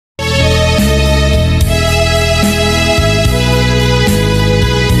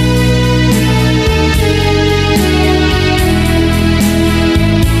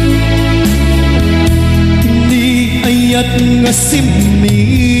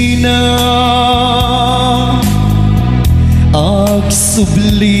simina ag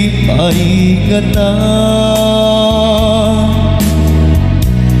subli ay ngata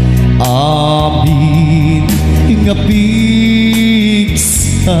amin nga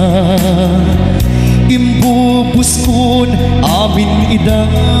pigsa imbubus kun amin ida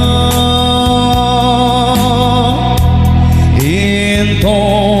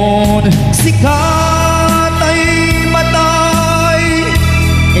inton sikat ay matay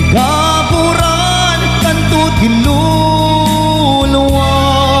gaburan kantut giluluwa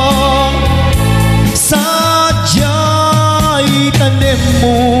sadyay tanem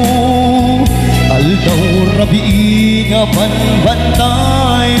mo aldaw rabi nga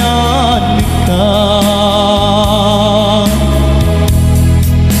banbantayan ka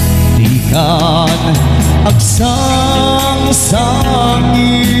dikan agsang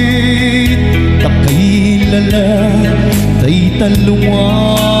sangit takailala tay taluwang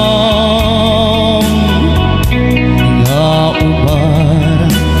nga ubar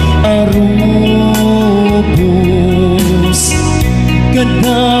arubos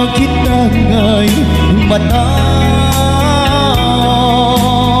ganda kita ngay mata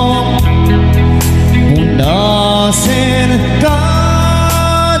unasen ka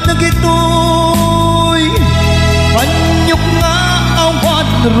nagitoy panyok nga awan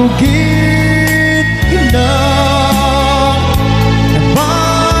rugit ina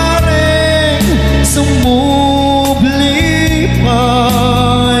nabareng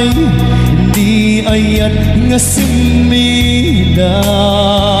sumublipay hindi ayan nga simida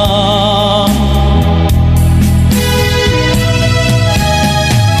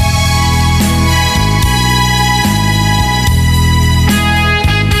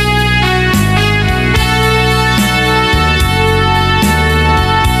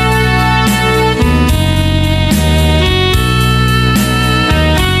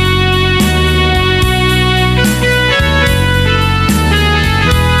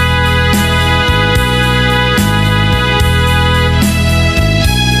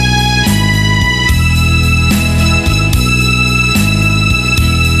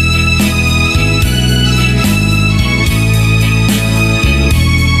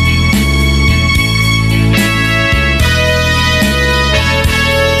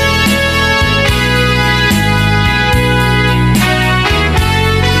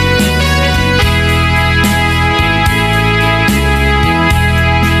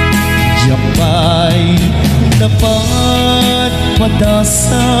dapat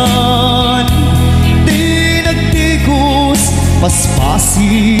padasan di nagtigos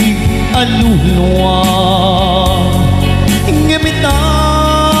paspasig aluluwa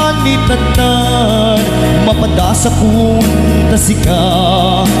ingimitan ni tatan mapadasa punta sika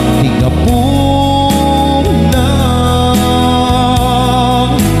tigapuna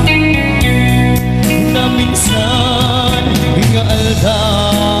na minsan ingalda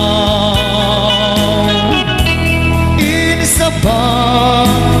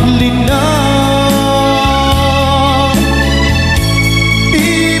balina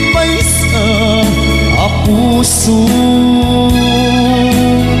ibay sa apuso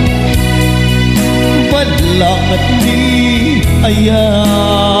badlangat ni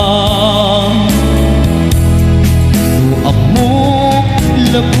ayam nuap mo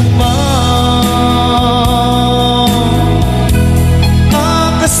lagumang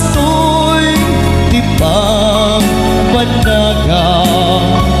akastoy tipang bandaga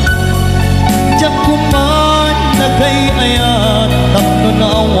jak kuman nagay-ayat tapno na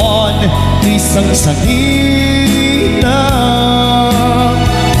awan isang sangita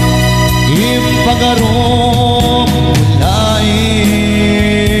impagarom mulay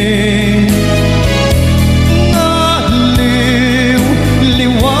ngaliw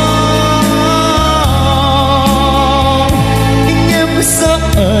liwang ingem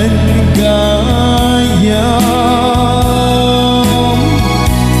saan gaya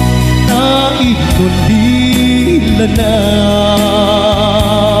kundi lana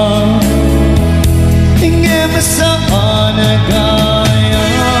ingem saan gaya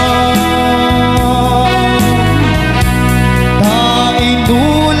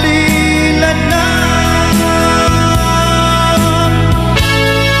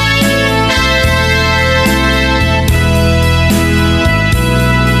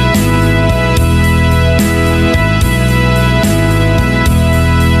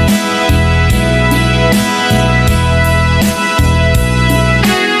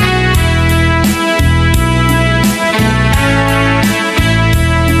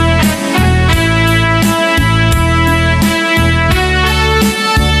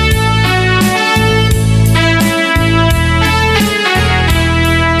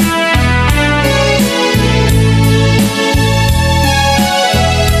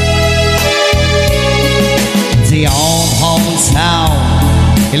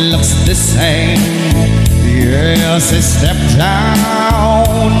same. Yes, he stepped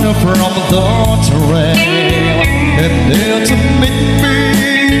down from the trail, and there to meet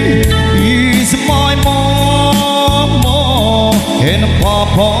me is my mama and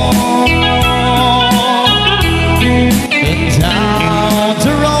papa. And down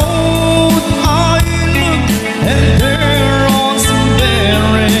the road I look, and there was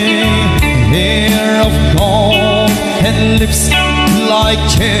Mary, hair of gold and lips like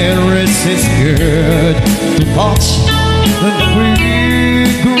cherries. Is good to touch the green,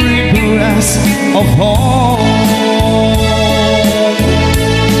 green grass of home.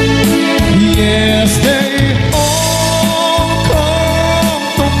 Yes, they all come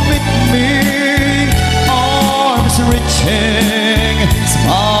to meet me, arms reaching,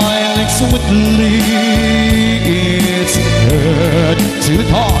 smiling sweetly. It's good to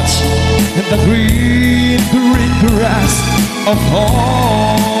touch the green, green grass of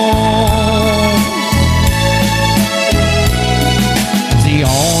home. The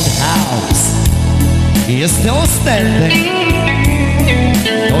old house is still standing,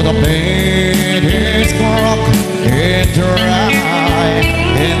 though the paint is cracked and dry,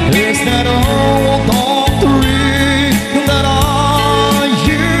 and there's that old oak tree that I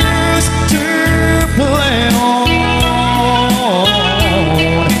used to play on.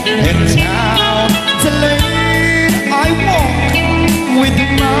 And down the lane I walk with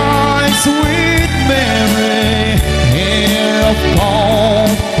my sweet Mary, hair of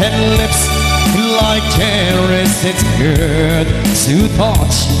gold and lips like cherries. It's good to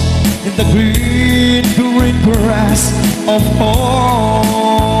touch the green, green grass of home.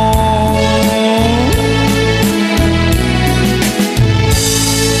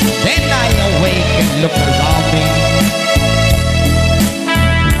 Then I awake and look around me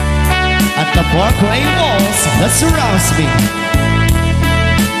at the four gray walls that surrounds me.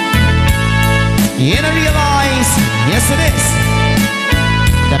 And I realize, yes it is,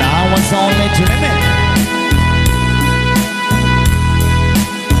 that I was only dreaming.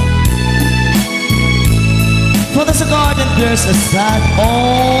 For there's a garden, there's a sad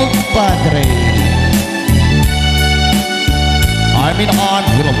old padre. Arm in arm,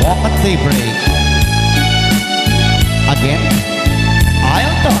 we'll walk at daybreak. Again,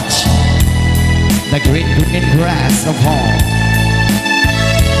 I'll touch the green, green grass of home.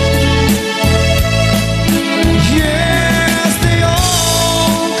 Yes, they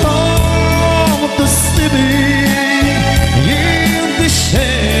all come to see me in the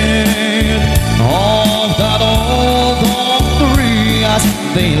shade of that old oak tree, as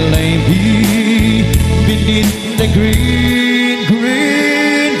they lay me beneath the green,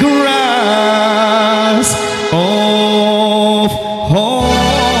 green grass of home.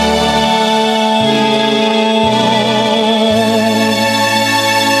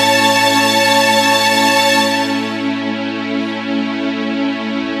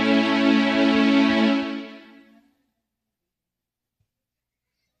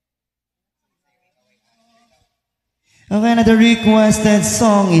 Okay, another requested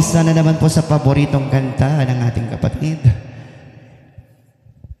song, isa na naman po sa paboritong kanta ng ating kapatid.